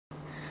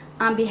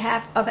On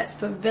behalf of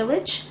Expert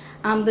Village,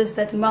 I'm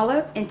Lisbeth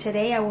Muller, and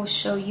today I will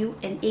show you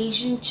an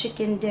Asian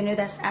chicken dinner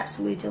that's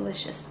absolutely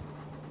delicious.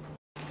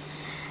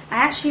 I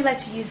actually like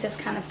to use this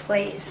kind of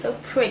plate. It's so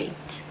pretty,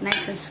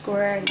 nice and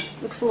square, and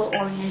looks a little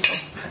oriental.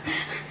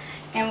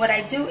 And what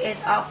I do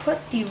is I'll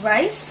put the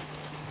rice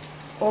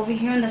over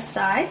here on the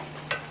side.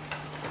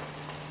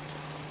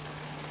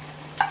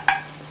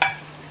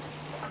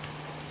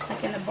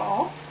 Like in a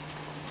ball.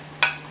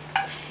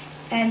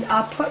 And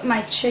I'll put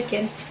my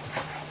chicken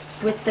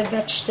with the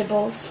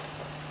vegetables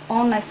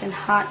all nice and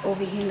hot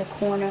over here in the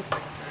corner.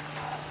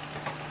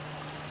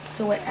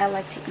 So what I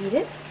like to eat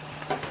it.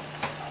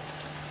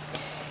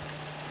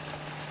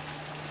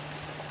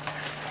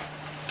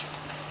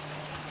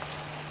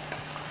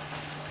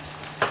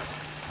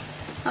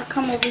 I'll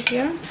come over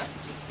here.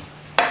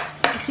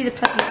 You see the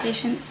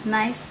presentation, it's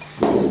nice,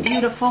 it's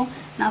beautiful.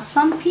 Now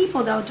some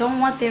people though don't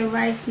want their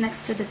rice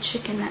next to the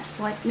chicken that's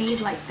like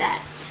made like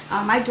that.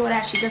 My daughter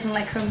actually doesn't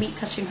like her meat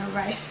touching her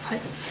rice, but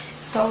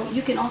so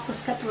you can also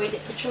separate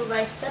it. Put your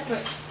rice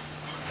separate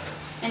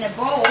in a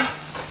bowl,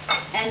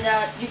 and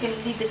you can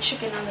leave the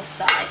chicken on the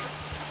side.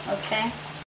 Okay.